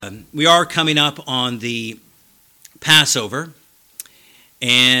We are coming up on the Passover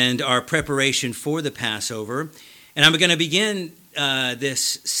and our preparation for the Passover. And I'm going to begin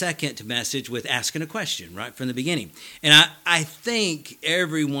this second message with asking a question right from the beginning. And I think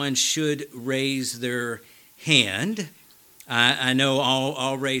everyone should raise their hand. I know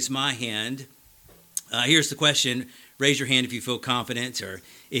I'll raise my hand. Here's the question. Raise your hand if you feel confident or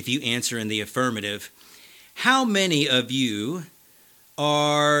if you answer in the affirmative. How many of you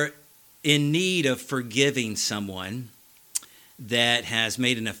are in need of forgiving someone that has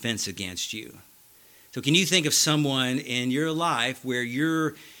made an offense against you? So can you think of someone in your life where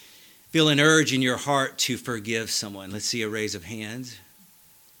you're feeling an urge in your heart to forgive someone? Let's see a raise of hands.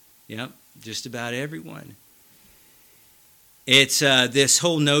 Yep, just about everyone. It's this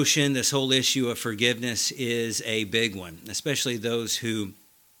whole notion, this whole issue of forgiveness is a big one, especially those who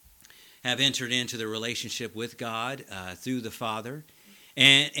have entered into the relationship with God through the Father.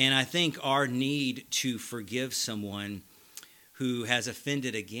 And I think our need to forgive someone who has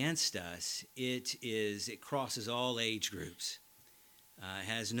offended against us, it crosses all age groups. It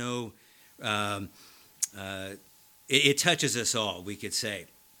has no, it touches us all, we could say.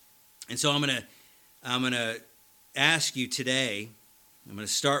 And so I'm gonna ask you today. I'm gonna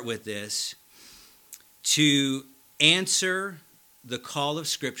start with this to answer the call of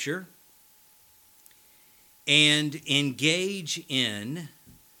Scripture and engage in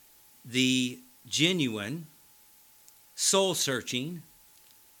the genuine, soul-searching,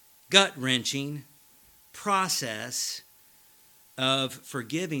 gut-wrenching process of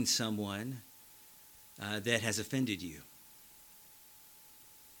forgiving someone that has offended you.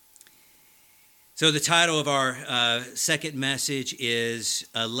 So the title of our second message is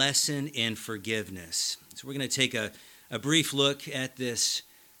A Lesson in Forgiveness. So we're going to take a brief look at this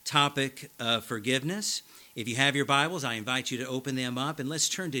topic of forgiveness. If you have your Bibles, I invite you to open them up, and let's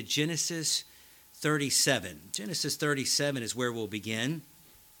turn to Genesis 37. Genesis 37 is where we'll begin.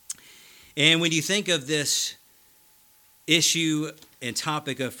 And when you think of this issue and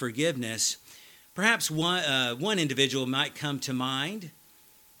topic of forgiveness, perhaps one individual might come to mind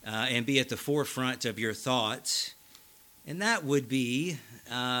and be at the forefront of your thoughts, and that would be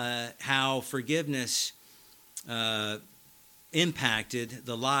how forgiveness impacted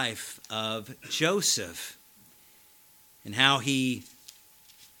the life of Joseph, and how he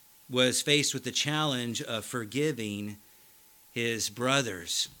was faced with the challenge of forgiving his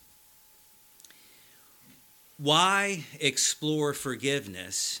brothers. Why explore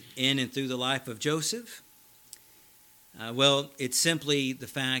forgiveness in and through the life of Joseph? Well, it's simply the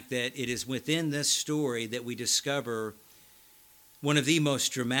fact that it is within this story that we discover one of the most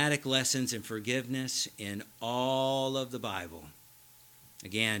dramatic lessons in forgiveness in all of the Bible.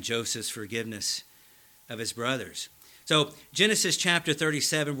 Again, Joseph's forgiveness of his brothers. So Genesis chapter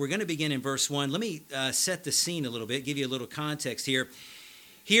 37, we're going to begin in verse 1. Let me set the scene a little bit, give you a little context here.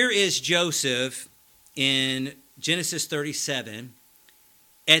 Here is Joseph in Genesis 37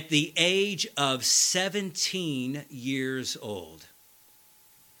 at the age of 17 years old.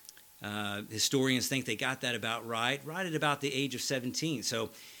 Historians think they got that about right at about the age of 17. So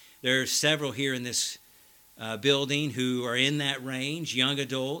there are several here in this building who are in that range, young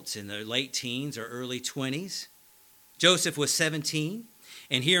adults in their late teens or early 20s. Joseph was 17,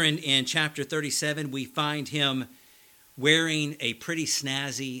 and here in chapter 37, we find him wearing a pretty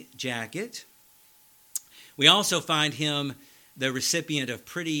snazzy jacket. We also find him the recipient of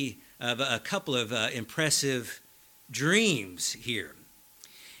a couple of impressive dreams here.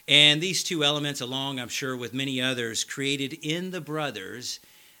 And these two elements, along, I'm sure, with many others, created in the brothers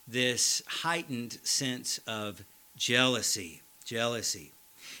this heightened sense of jealousy.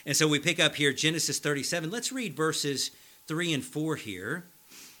 And so we pick up here Genesis 37. Let's read verses 3 and 4 here.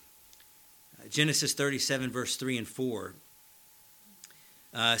 Genesis 37, verse 3 and 4.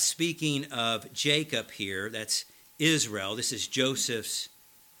 Speaking of Jacob here, that's Israel. This is Joseph's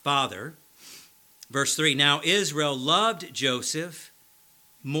father. Verse 3, Now Israel loved Joseph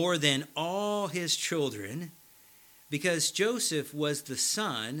more than all his children, because Joseph was the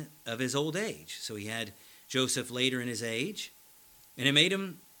son of his old age. So he had Joseph later in his age, and it made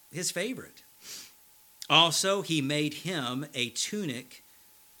him his favorite. Also, he made him a tunic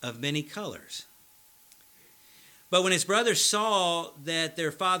of many colors. But when his brothers saw that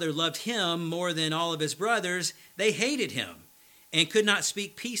their father loved him more than all of his brothers, they hated him and could not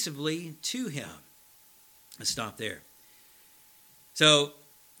speak peaceably to him. Let's stop there. So,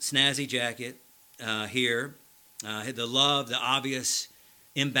 snazzy jacket here. The obvious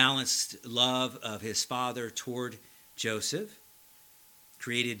imbalanced love of his father toward Joseph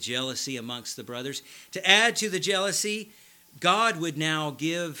created jealousy amongst the brothers. To add to the jealousy, God would now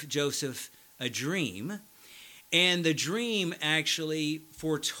give Joseph a dream, and the dream actually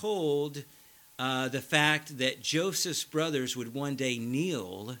foretold the fact that Joseph's brothers would one day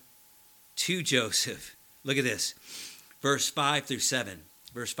kneel to Joseph. Look at this, verse 5 through 7.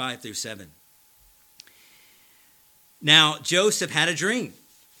 Verse 5 through 7. Now, Joseph had a dream,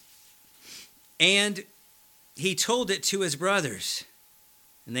 and he told it to his brothers,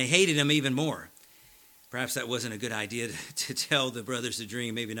 and they hated him even more. Perhaps that wasn't a good idea to tell the brothers the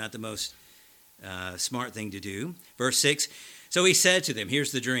dream, maybe not the most smart thing to do. Verse 6, so he said to them,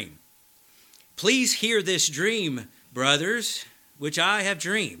 here's the dream. Please hear this dream, brothers, which I have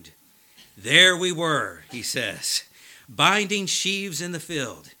dreamed. There we were, he says, binding sheaves in the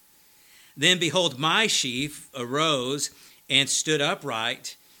field. Then behold, my sheaf arose and stood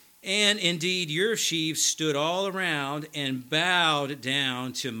upright, and indeed your sheaves stood all around and bowed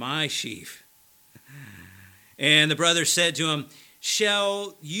down to my sheaf. And the brothers said to him,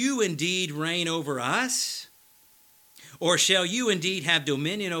 shall you indeed reign over us? Or shall you indeed have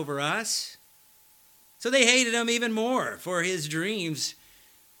dominion over us? So they hated him even more for his dreams,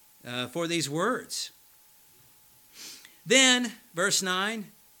 for these words. Then, verse 9,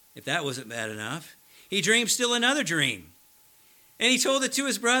 if that wasn't bad enough, he dreamed still another dream. And he told it to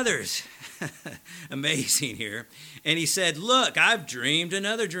his brothers. Amazing here. And he said, look, I've dreamed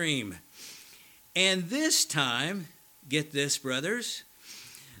another dream. And this time, get this, brothers,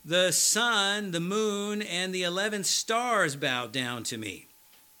 the sun, the moon, and the 11 stars bowed down to me.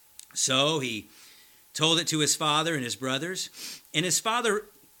 So he told it to his father and his brothers. And his father,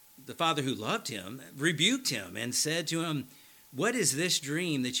 the father who loved him, rebuked him and said to him, what is this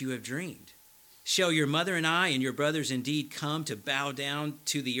dream that you have dreamed? Shall your mother and I and your brothers indeed come to bow down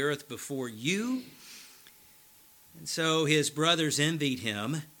to the earth before you? And so his brothers envied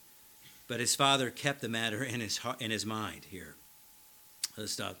him, but his father kept the matter in his heart, in his mind here.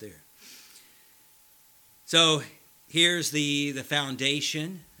 Let's stop there. So here's the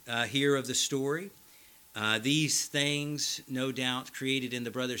foundation here of the story. These things, no doubt, created in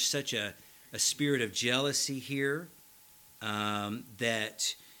the brothers such a spirit of jealousy here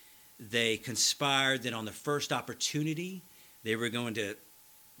that they conspired that on the first opportunity they were going to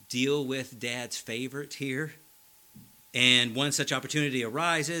deal with Dad's favorite here. And one such opportunity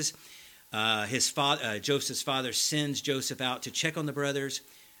arises. Joseph's father sends Joseph out to check on the brothers,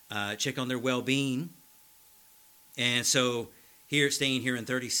 check on their well-being. And so staying here in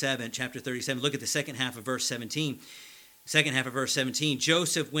chapter 37, look at the second half of verse 17. Second half of verse 17,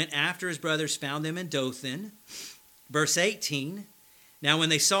 Joseph went after his brothers, found them in Dothan. Verse 18, now when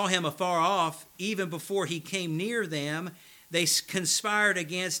they saw him afar off, even before he came near them, they conspired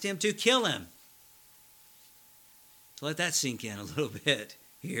against him to kill him. So let that sink in a little bit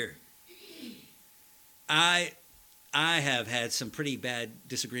here. I have had some pretty bad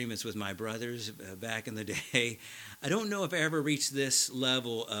disagreements with my brothers back in the day. I don't know if I ever reached this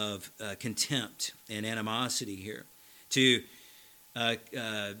level of contempt and animosity here to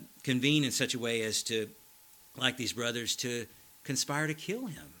convene in such a way as to, like these brothers, to conspire to kill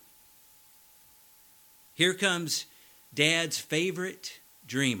him. Here comes Dad's favorite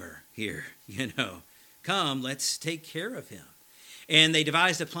dreamer here, Come, let's take care of him. And they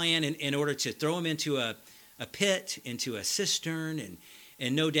devised a plan in order to throw him into a pit, into a cistern,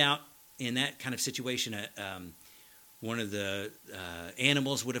 and no doubt in that kind of situation, one of the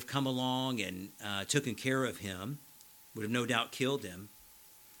animals would have come along and taken care of him, would have no doubt killed him.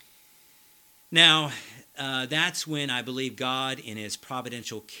 Now, that's when I believe God, in his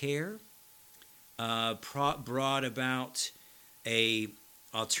providential care, brought about a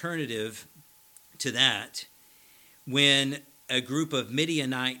alternative to that when a group of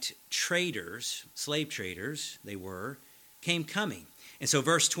Midianite traders, slave traders they were, came coming. And so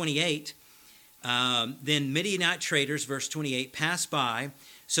verse 28, then Midianite traders, verse 28, passed by.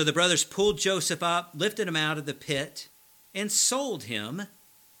 So the brothers pulled Joseph up, lifted him out of the pit, and sold him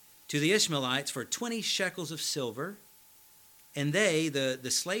to the Ishmaelites for 20 shekels of silver. And they, the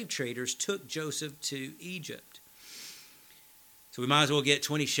slave traders, took Joseph to Egypt. So we might as well get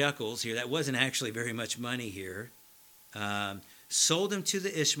 20 shekels here. That wasn't actually very much money here. Sold him to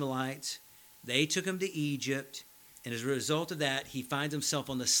the Ishmaelites. They took him to Egypt. And as a result of that, he finds himself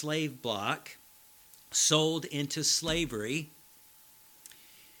on the slave block, sold into slavery.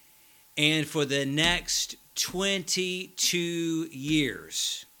 And for the next 22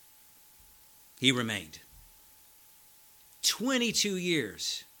 years, he remained. 22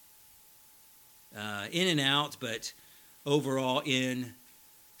 years. In and out, but overall in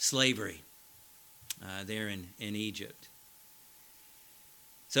slavery there in Egypt.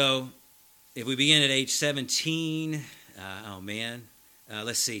 So if we begin at age 17, Oh, man.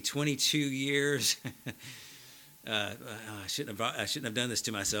 Let's see, 22 years. I shouldn't have done this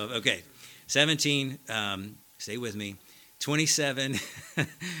to myself. Okay, 17, stay with me. 27,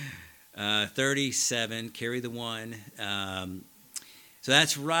 37, carry the one. So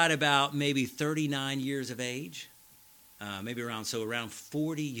that's right about maybe 39 years of age. Around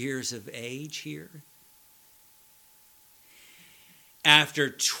 40 years of age here. After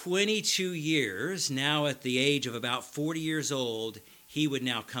 22 years, now at the age of about 40 years old, he would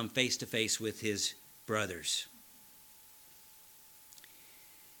now come face to face with his brothers.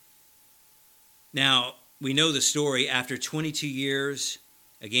 Now, we know the story. After 22 years,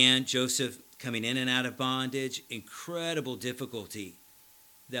 again, Joseph coming in and out of bondage, incredible difficulty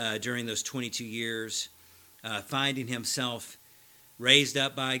during those 22 years, finding himself raised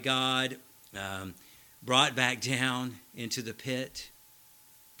up by God, brought back down into the pit.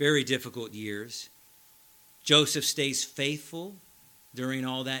 Very difficult years. Joseph stays faithful during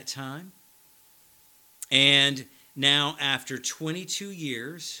all that time. And now, after 22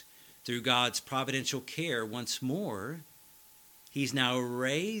 years, through God's providential care, once more, he's now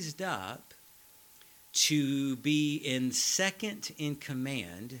raised up to be second in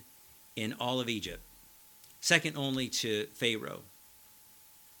command in all of Egypt. Second only to Pharaoh.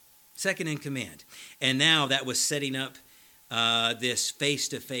 Second in command. And now that was setting up this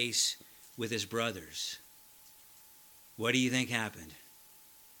face-to-face with his brothers. What do you think happened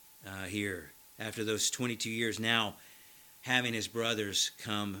here after those 22 years, now having his brothers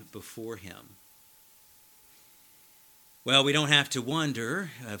come before him? Well, we don't have to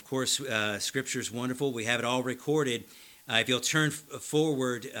wonder. Of course, Scripture is wonderful. We have it all recorded. If you'll turn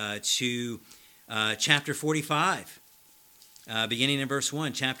forward to chapter 45, beginning in verse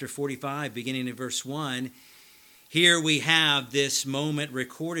 1. Chapter 45, beginning in verse 1. Here we have this moment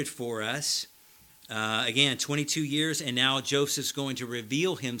recorded for us. Again, 22 years, and now Joseph's going to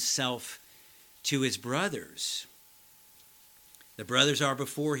reveal himself to his brothers. The brothers are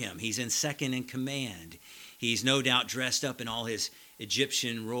before him. He's in second in command. He's no doubt dressed up in all his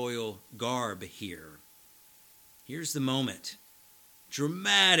Egyptian royal garb here. Here's the moment.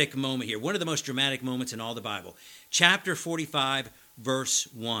 Dramatic moment here. One of the most dramatic moments in all the Bible. Chapter 45, verse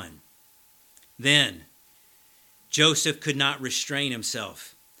 1. Then Joseph could not restrain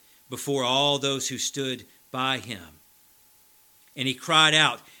himself before all those who stood by him. And he cried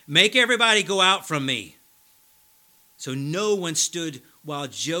out, "Make everybody go out from me." So no one stood while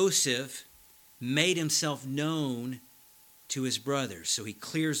Joseph made himself known to his brothers. So he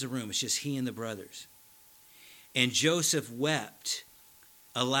clears the room. It's just he and the brothers. And Joseph wept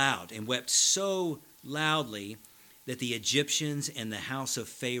aloud, and wept so loudly that the Egyptians and the house of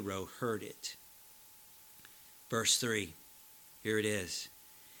Pharaoh heard it. Verse 3, here it is.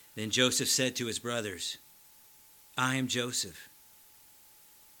 Then Joseph said to his brothers, "I am Joseph.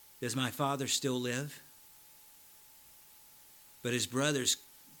 Does my father still live?" But his brothers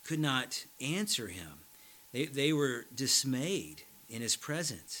could not answer him. They were dismayed in his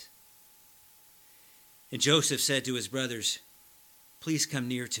presence. And Joseph said to his brothers, "Please come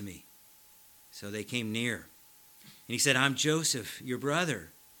near to me." So they came near. And he said, "I'm Joseph, your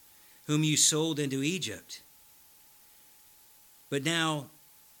brother, whom you sold into Egypt. But now,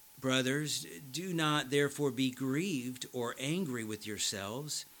 brothers, do not therefore be grieved or angry with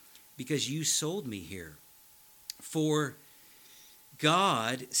yourselves, because you sold me here. For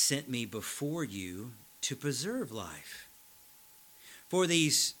God sent me before you to preserve life. For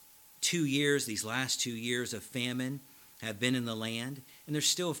these 2 years, these last 2 years of famine have been in the land, and there's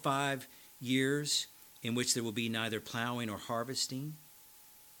still 5 years in which there will be neither plowing or harvesting.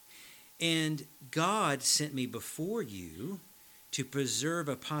 And God sent me before you to preserve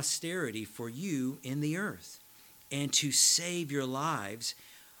a posterity for you in the earth, and to save your lives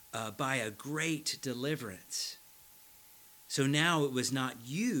by a great deliverance. So now it was not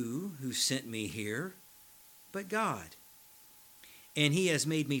you who sent me here, but God. And he has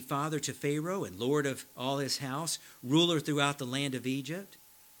made me father to Pharaoh and lord of all his house, ruler throughout the land of Egypt."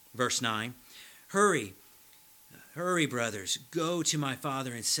 Verse 9, Hurry, brothers, go to my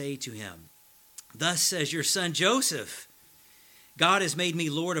father and say to him, "Thus says your son Joseph, God has made me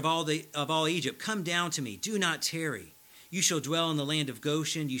lord of all Egypt. Come down to me, do not tarry. You shall dwell in the land of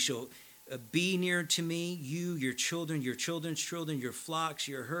Goshen. You shall be near to me, you, your children, your children's children, your flocks,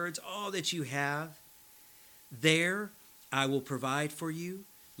 your herds, all that you have. There I will provide for you,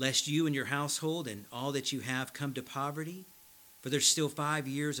 lest you and your household and all that you have come to poverty, for there's still 5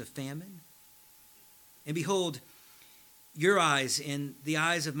 years of famine. And behold, your eyes and the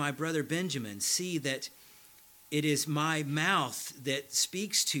eyes of my brother Benjamin see that it is my mouth that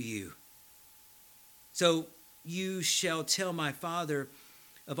speaks to you." So you shall tell my father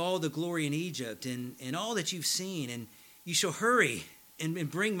of all the glory in Egypt and all that you've seen, and you shall hurry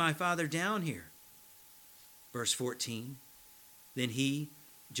and bring my father down here. Verse 14, then he,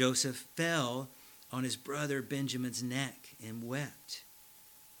 Joseph, fell on his brother Benjamin's neck and wept.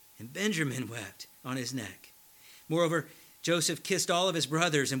 And Benjamin wept on his neck. Moreover, Joseph kissed all of his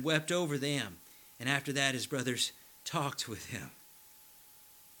brothers and wept over them. And after that, his brothers talked with him.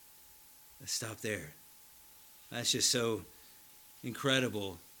 Let's stop there. That's just so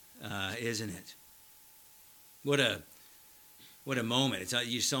incredible, isn't it? What a moment. It's,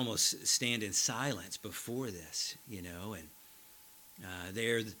 you just almost stand in silence before this, you know. And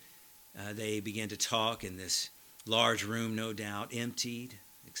there they began to talk in this large room, no doubt, emptied,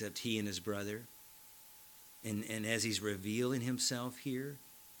 except he and his brother. And as he's revealing himself here,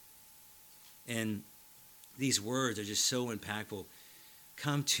 and these words are just so impactful.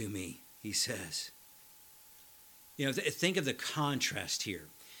 Come to me, he says. You know, think of the contrast here.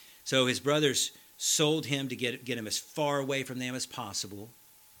 So his brothers sold him to get him as far away from them as possible.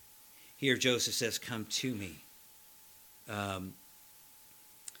 Here Joseph says, come to me.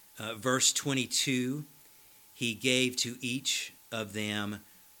 Verse 22, he gave to each of them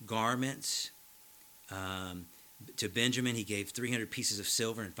garments. To Benjamin, he gave 300 pieces of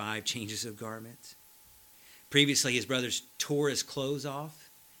silver and 5 changes of garments. Previously, his brothers tore his clothes off.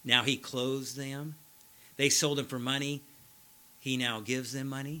 Now he clothes them. They sold him for money. He now gives them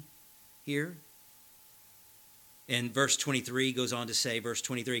money here. And verse 23 goes on to say, verse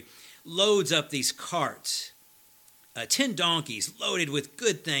 23, loads up these carts, 10 donkeys loaded with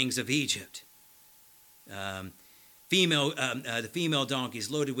good things of Egypt. The female donkeys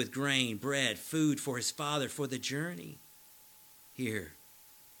loaded with grain, bread, food for his father for the journey here.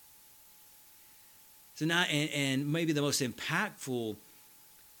 So now, and maybe the most impactful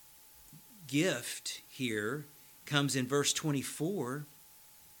gift here comes in verse 24,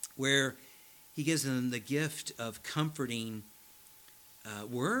 where he gives them the gift of comforting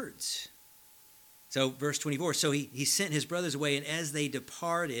words. So verse 24, so he sent his brothers away, and as they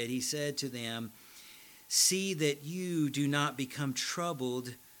departed, he said to them, see that you do not become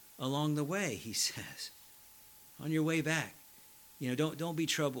troubled along the way, he says. On your way back, you know, don't be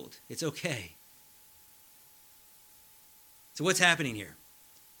troubled. It's okay. So what's happening here?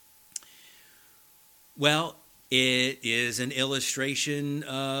 Well, it is an illustration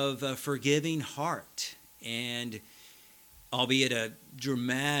of a forgiving heart, and albeit a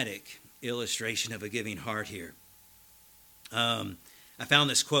dramatic illustration of a giving heart here. I found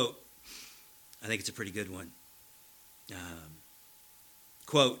this quote. I think it's a pretty good one.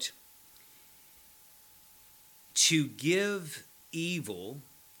 Quote, to give evil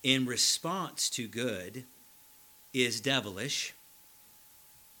in response to good is devilish.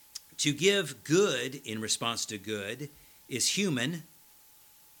 To give good in response to good is human.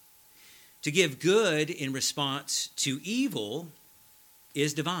 To give good in response to evil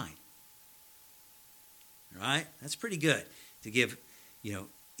is divine. All right? That's pretty good. To give,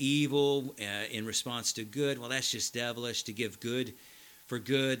 evil in response to good, well, that's just devilish. To give good for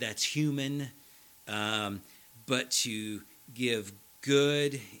good, that's human. But to give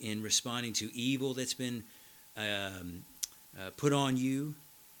good in responding to evil that's been put on you,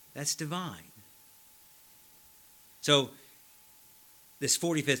 that's divine. So this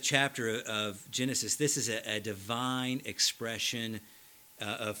 45th chapter of Genesis, this is a divine expression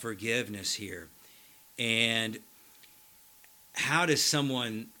of forgiveness here. And how does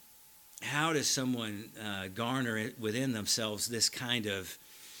someone garner it within themselves this kind of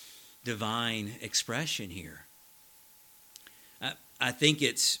divine expression here? I think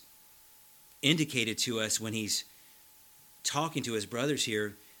it's indicated to us when he's talking to his brothers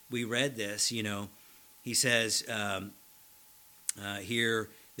here. We read this, he says here,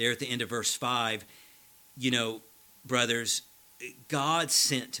 there at the end of verse 5, brothers, God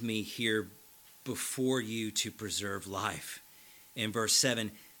sent me here before you to preserve life. In verse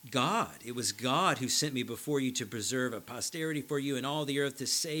 7, it was God who sent me before you to preserve a posterity for you in all the earth, to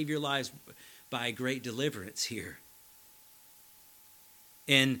save your lives by great deliverance here.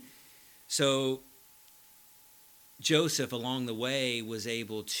 And so Joseph, along the way, was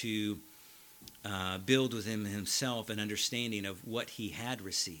able to build within himself an understanding of what he had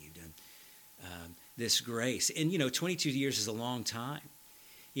received, and this grace. And, 22 years is a long time.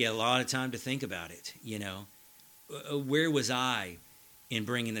 He had a lot of time to think about it, Where was I in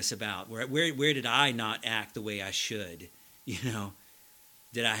bringing this about? Where did I not act the way I should?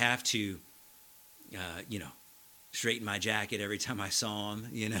 Did I have to, straighten my jacket every time I saw him?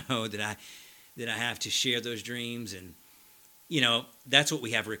 Did I have to share those dreams and, that's what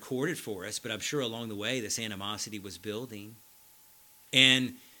we have recorded for us, but I'm sure along the way this animosity was building.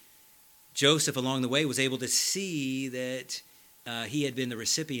 And Joseph along the way was able to see that he had been the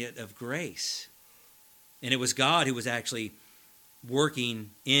recipient of grace. And it was God who was actually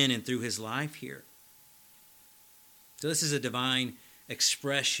working in and through his life here. So this is a divine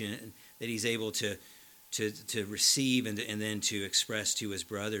expression that he's able to receive and then to express to his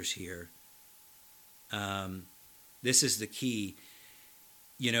brothers here. This is the key.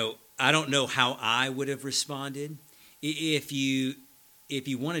 I don't know how I would have responded. If you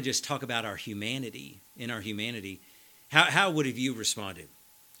want to just talk about our humanity, how would have you responded?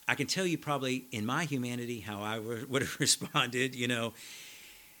 I can tell you probably in my humanity how I would have responded.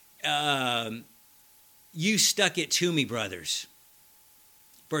 You stuck it to me, brothers,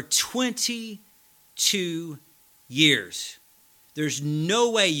 for 22 years. There's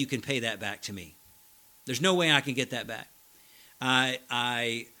no way you can pay that back to me. There's no way I can get that back.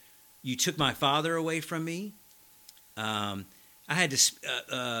 You took my father away from me. I had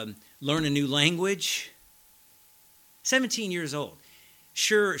to learn a new language. 17 years old.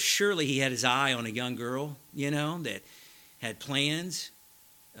 Surely he had his eye on a young girl, that had plans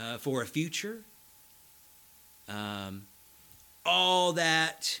for a future. All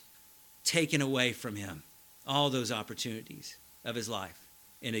that taken away from him. All those opportunities of his life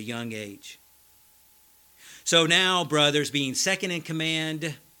in a young age. So now, brothers, being second in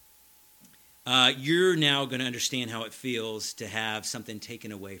command, you're now going to understand how it feels to have something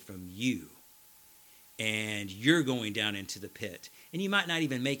taken away from you. And you're going down into the pit. And you might not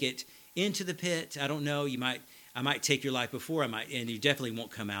even make it into the pit. I don't know. I might take your life before and you definitely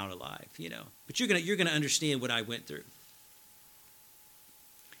won't come out alive, But you're gonna understand what I went through.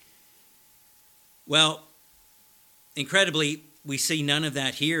 Well, incredibly, we see none of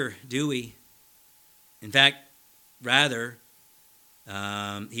that here, do we? In fact, rather,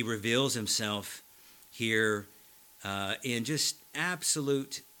 he reveals himself here in just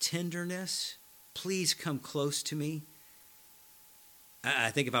absolute tenderness. Please come close to me. I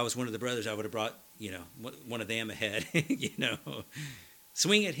think if I was one of the brothers, I would have brought, one of them ahead,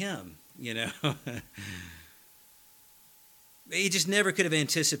 swing at him, He just never could have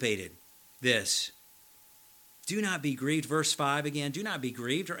anticipated this. Do not be grieved, verse 5 again, do not be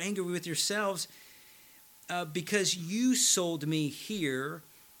grieved or angry with yourselves because you sold me here,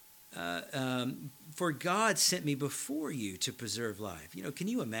 for God sent me before you to preserve life. Can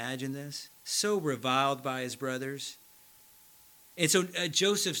you imagine this? So reviled by his brothers. And so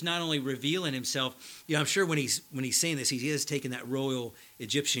Joseph's not only revealing himself, I'm sure when he's saying this, he is taking that royal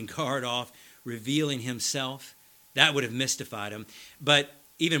Egyptian guard off, revealing himself. That would have mystified him. But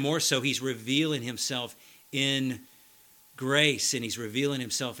even more so, he's revealing himself in grace, and he's revealing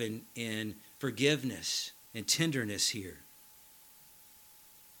himself in forgiveness and tenderness here.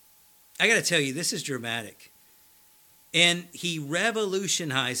 I got to tell you, this is dramatic. And he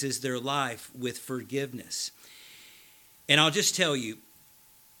revolutionizes their life with forgiveness. And I'll just tell you,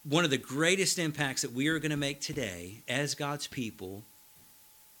 one of the greatest impacts that we are going to make today as God's people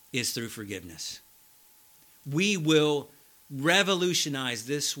is through forgiveness. We will revolutionize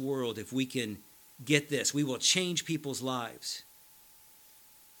this world if we can get this. We will change people's lives.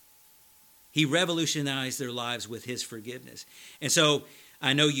 He revolutionized their lives with his forgiveness. And so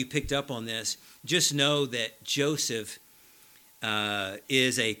I know you picked up on this. Just know that Joseph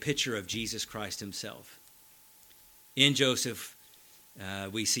is a picture of Jesus Christ himself. In Joseph,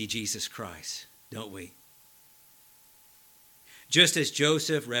 we see Jesus Christ, don't we? Just as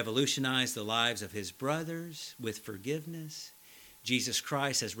Joseph revolutionized the lives of his brothers with forgiveness, Jesus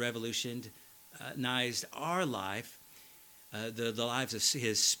Christ has revolutionized our life, the lives of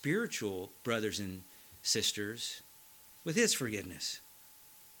his spiritual brothers and sisters, with his forgiveness.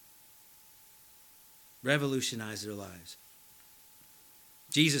 Revolutionize their lives.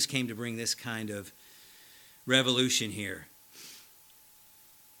 Jesus came to bring this kind of revolution here.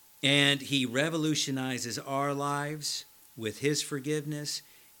 And he revolutionizes our lives with his forgiveness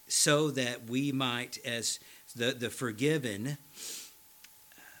so that we might, as the forgiven,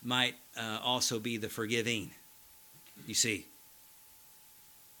 might also be the forgiving. You see,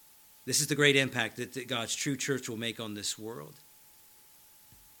 this is the great impact that God's true church will make on this world.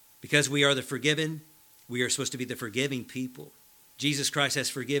 Because we are the forgiven, we are supposed to be the forgiving people. Jesus Christ has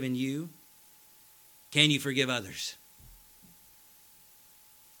forgiven you. Can you forgive others?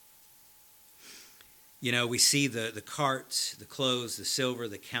 We see the carts, the clothes, the silver,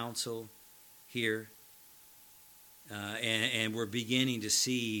 the counsel here. And we're beginning to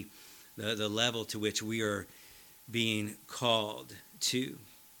see the level to which we are being called to.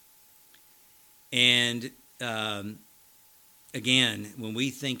 And again, when we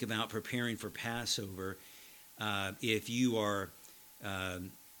think about preparing for Passover, if you have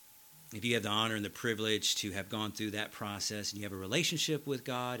the honor and the privilege to have gone through that process and you have a relationship with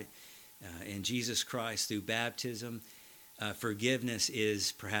God and Jesus Christ through baptism, forgiveness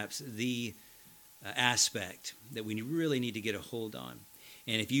is perhaps the aspect that we really need to get a hold on.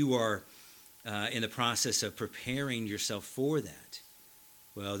 And if you are in the process of preparing yourself for that,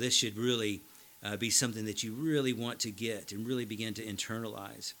 well, this should really be something that you really want to get and really begin to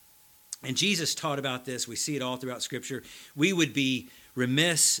internalize. And Jesus taught about this. We see it all throughout Scripture. We would be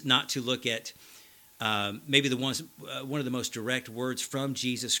remiss not to look at maybe one of the most direct words from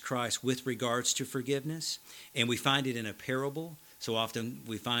Jesus Christ with regards to forgiveness. And we find it in a parable. So often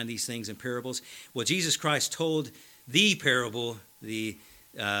we find these things in parables. Well, Jesus Christ told the parable, the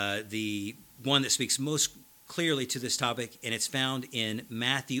one that speaks most clearly to this topic, and it's found in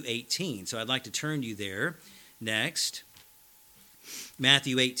Matthew 18. So I'd like to turn you there next.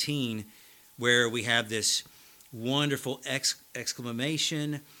 Matthew 18, where we have this wonderful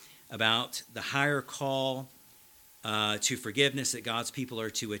exclamation about the higher call to forgiveness that God's people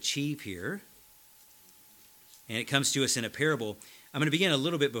are to achieve here. And it comes to us in a parable. I'm going to begin a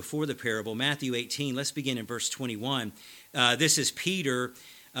little bit before the parable. Matthew 18, let's begin in verse 21. This is Peter.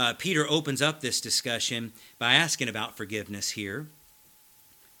 Peter opens up this discussion by asking about forgiveness here.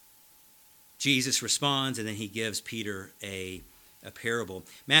 Jesus responds, and then he gives Peter a parable.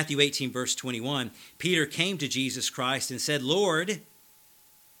 Matthew 18, verse 21, Peter came to Jesus Christ and said, Lord,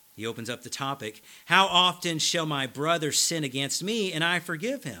 he opens up the topic, how often shall my brother sin against me and I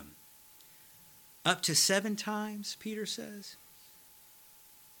forgive him? Up to 7 times, Peter says.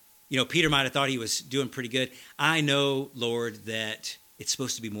 You know, Peter might have thought he was doing pretty good. I know, Lord, that it's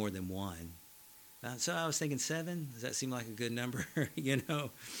supposed to be more than 1. So I was thinking 7. Does that seem like a good number? You know?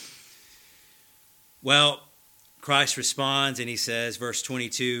 Well, Christ responds and he says, verse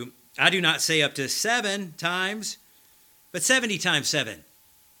 22, I do not say up to 7 times, but 70 times 7.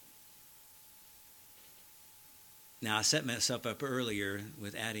 Now, I set myself up earlier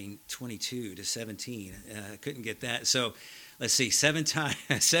with adding 22 to 17. I couldn't get that. So let's see, 70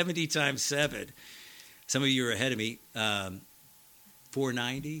 times 7. Some of you are ahead of me.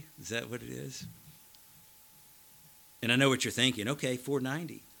 490, is that what it is? And I know what you're thinking. Okay,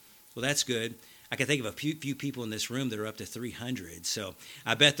 490. Well, that's good. I can think of a few people in this room that are up to 300. So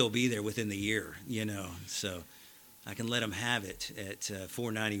I bet they'll be there within the year, you know. So I can let them have it at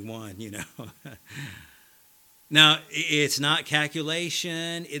 491, you know. Now, it's not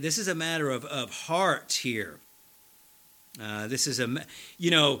calculation. This is a matter of heart here. This is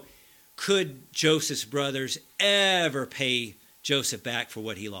could Joseph's brothers ever pay Joseph back for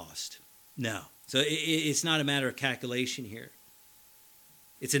what he lost? No. So it's not a matter of calculation here.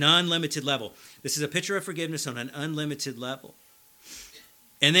 It's an unlimited level. This is a picture of forgiveness on an unlimited level.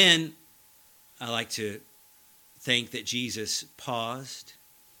 And then I like to think that Jesus paused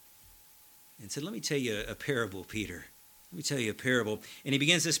and said, let me tell you a parable, Peter. Let me tell you a parable. And he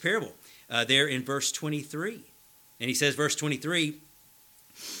begins this parable there in verse 23. And he says, verse 23,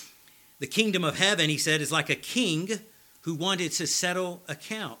 the kingdom of heaven, he said, is like a king who wanted to settle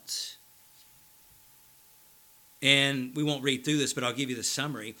accounts. And we won't read through this, but I'll give you the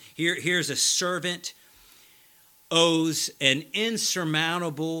summary. Here's a servant owes an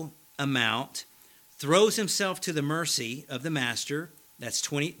insurmountable amount, throws himself to the mercy of the master. That's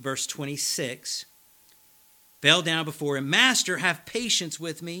verse 26. Fell down before him. Master, have patience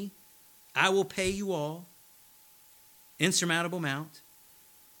with me. I will pay you all. Insurmountable amount.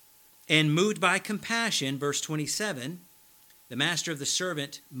 And moved by compassion, verse 27, the master of the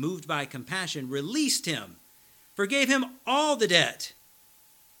servant, moved by compassion, released him, forgave him all the debt.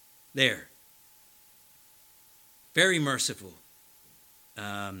 There. Very merciful.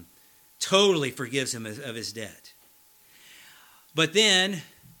 Totally forgives him of his debt. But then,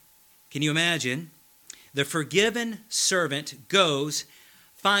 can you imagine? The forgiven servant goes,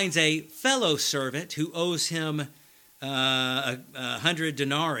 finds a fellow servant who owes him 100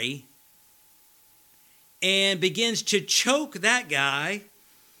 denarii, and begins to choke that guy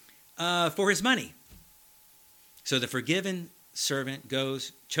for his money. So the forgiven servant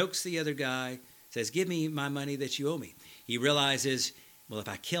goes, chokes the other guy, says, give me my money that you owe me. He realizes, well, if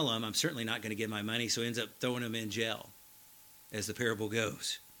I kill him, I'm certainly not going to get my money, so he ends up throwing him in jail, as the parable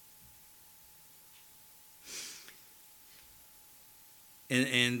goes.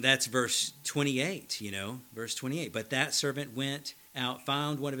 And that's verse 28, verse 28. But that servant went out,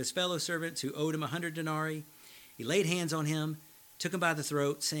 found one of his fellow servants who owed him 100 denarii. He laid hands on him, took him by the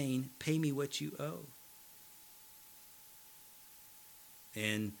throat, saying, pay me what you owe.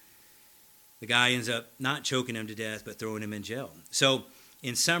 And The guy ends up not choking him to death, but throwing him in jail. So,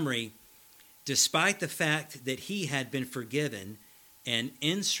 in summary, despite the fact that he had been forgiven an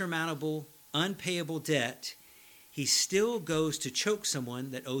insurmountable, unpayable debt, he still goes to choke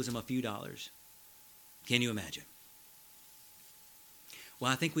someone that owes him a few dollars. Can you imagine?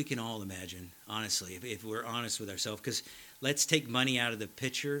 Well, I think we can all imagine, honestly, if we're honest with ourselves, because let's take money out of the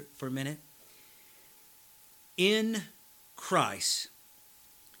picture for a minute. In Christ,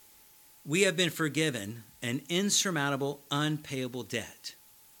 we have been forgiven an insurmountable, unpayable debt,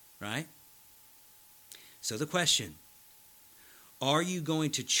 right? So the question, are you going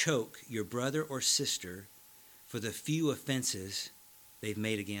to choke your brother or sister for the few offenses they've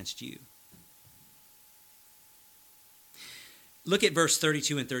made against you? Look at verse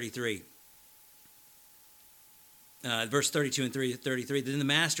 32 and 33. Verse 32 and 33. Then the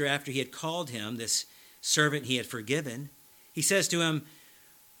master, after he had called him, this servant he had forgiven, he says to him,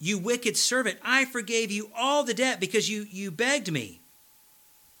 "You wicked servant, I forgave you all the debt because you begged me."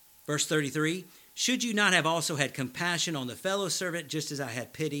 Verse 33, "Should you not have also had compassion on the fellow servant, just as I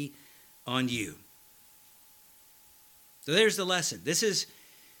had pity on you?" So there's the lesson. This is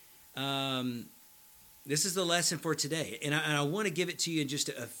the lesson for today. And I want to give it to you in just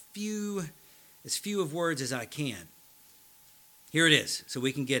as few of words as I can. Here it is, so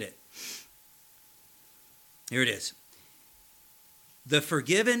we can get it. Here it is. The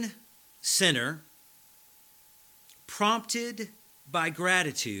forgiven sinner, prompted by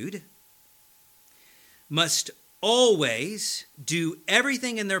gratitude, must always do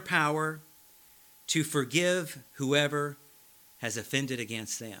everything in their power to forgive whoever has offended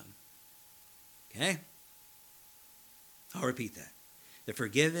against them. Okay? I'll repeat that. The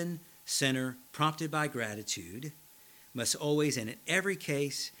forgiven sinner, prompted by gratitude, must always and in every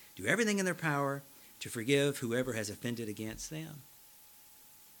case do everything in their power to forgive whoever has offended against them.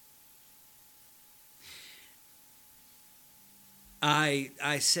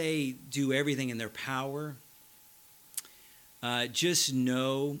 I say do everything in their power. Just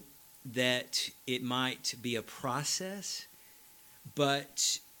know that it might be a process,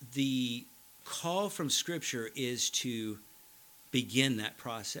 but the call from Scripture is to begin that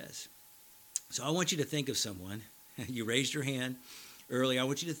process. So I want you to think of someone. You raised your hand earlier. I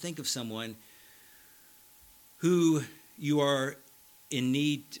want you to think of someone who you are in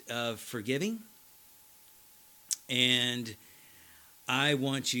need of forgiving. And I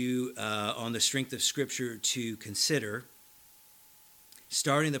want you, on the strength of Scripture, to consider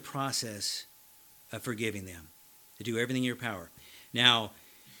starting the process of forgiving them, to do everything in your power. Now,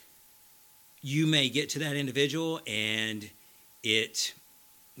 you may get to that individual and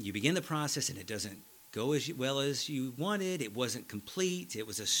you begin the process and it doesn't go as well as you wanted. It wasn't complete. It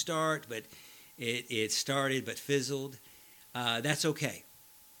was a start, but it started but fizzled. That's okay.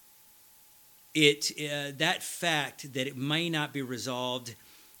 That fact that it may not be resolved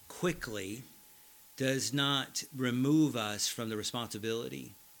quickly does not remove us from the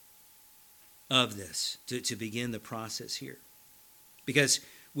responsibility of this, to begin the process here. Because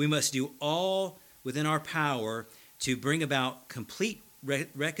we must do all within our power to bring about complete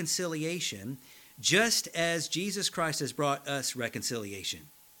reconciliation, just as Jesus Christ has brought us reconciliation.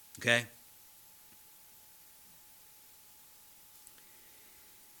 Okay?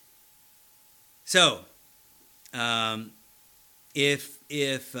 So,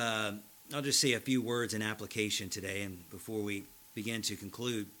 if I'll just say a few words in application today, and before we begin to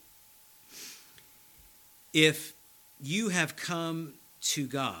conclude. If you have come to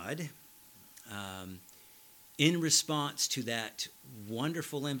God in response to that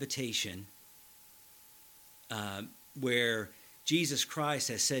wonderful invitation where Jesus Christ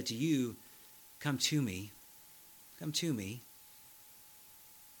has said to you, "Come to me, come to me."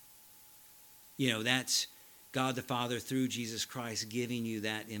 You know, that's God the Father through Jesus Christ giving you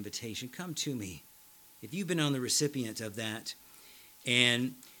that invitation. Come to me. If you've been on the recipient of that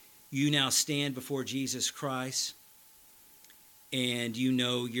and you now stand before Jesus Christ and you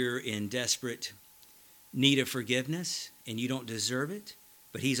know you're in desperate need of forgiveness and you don't deserve it,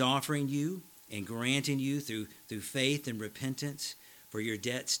 but He's offering you and granting you through faith and repentance for your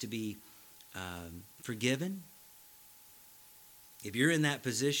debts to be forgiven. If you're in that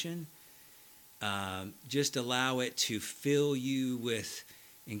position, just allow it to fill you with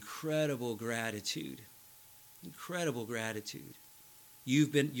incredible gratitude. Incredible gratitude.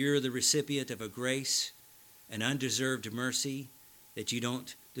 You're the recipient of a grace, an undeserved mercy that you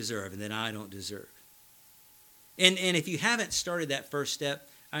don't deserve and that I don't deserve. And if you haven't started that first step,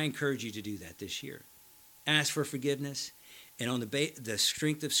 I encourage you to do that this year. Ask for forgiveness, and on the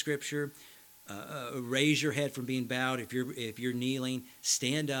strength of Scripture, raise your head from being bowed. If you're kneeling,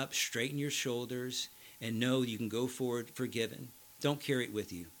 stand up, straighten your shoulders, and know you can go forward forgiven. Don't carry it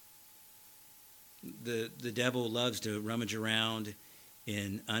with you. The devil loves to rummage around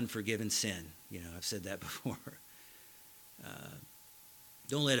in unforgiven sin. I've said that before.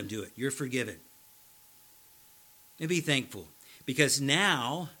 Don't let him do it. You're forgiven. And be thankful, because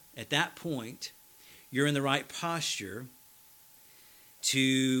now, at that point, you're in the right posture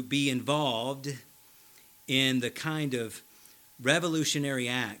to be involved in the kind of revolutionary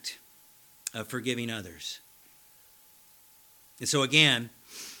act of forgiving others. And so again,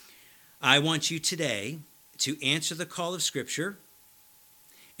 I want you today to answer the call of Scripture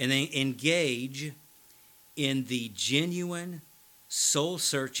and then engage in the genuine,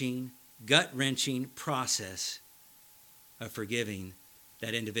 soul-searching, gut-wrenching process of forgiving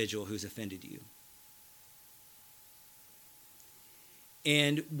that individual who's offended you.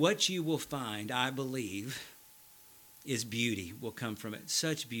 And what you will find, I believe, is beauty will come from it.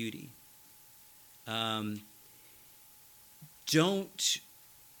 Such beauty. Don't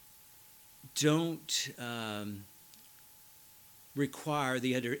require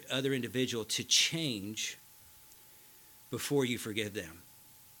the other individual to change before you forgive them.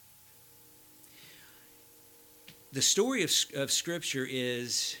 The story of Scripture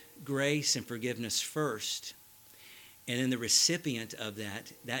is grace and forgiveness first, and then the recipient of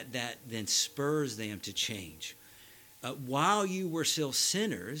that then spurs them to change. While you were still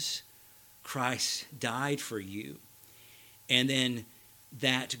sinners, Christ died for you. And then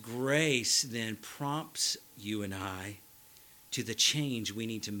that grace then prompts you and I to the change we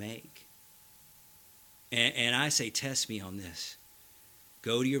need to make. And I say, test me on this.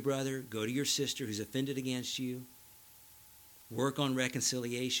 Go to your brother, go to your sister who's offended against you. Work on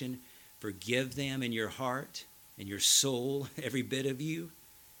reconciliation. Forgive them in your heart and your soul, every bit of you.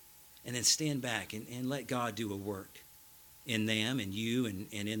 And then stand back and let God do a work in them and you and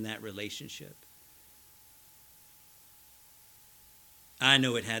in that relationship. I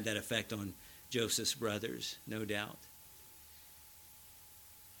know it had that effect on Joseph's brothers, no doubt.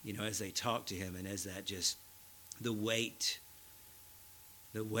 As they talked to him and as that just, the weight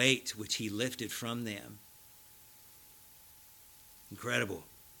which he lifted from them. Incredible.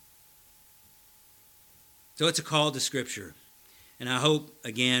 So it's a call to Scripture. And I hope,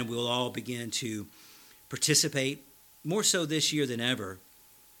 again, we'll all begin to participate, more so this year than ever,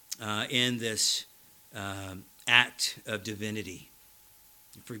 in this act of divinity,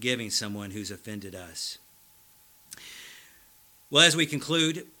 forgiving someone who's offended us. Well, as we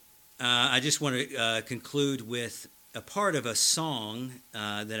conclude, I just want to conclude with a part of a song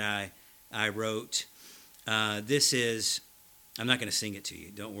that I wrote. This is, I'm not going to sing it to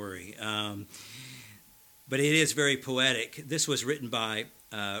you, don't worry. But it is very poetic. This was written by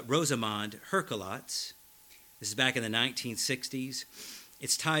Rosamond Herculots. This is back in the 1960s.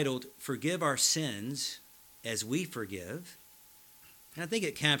 It's titled, "Forgive Our Sins as We Forgive." And I think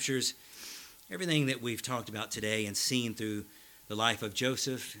it captures everything that we've talked about today and seen through the life of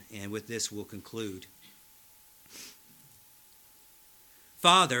Joseph. And with this, we'll conclude.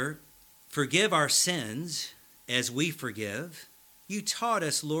 Father, forgive our sins as we forgive. You taught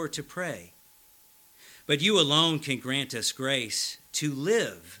us, Lord, to pray. But you alone can grant us grace to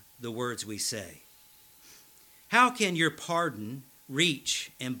live the words we say. How can your pardon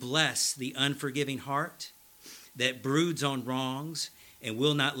reach and bless the unforgiving heart that broods on wrongs and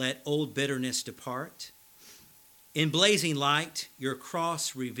will not let old bitterness depart? In blazing light, your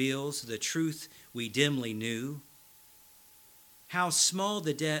cross reveals the truth we dimly knew. How small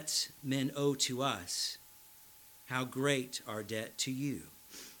the debts men owe to us, how great our debt to you.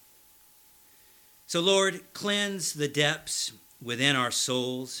 So, Lord, cleanse the depths within our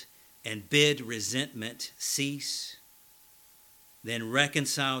souls and bid resentment cease. Then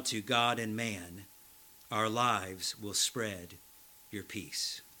reconcile to God and man, our lives will spread your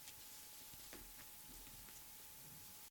peace.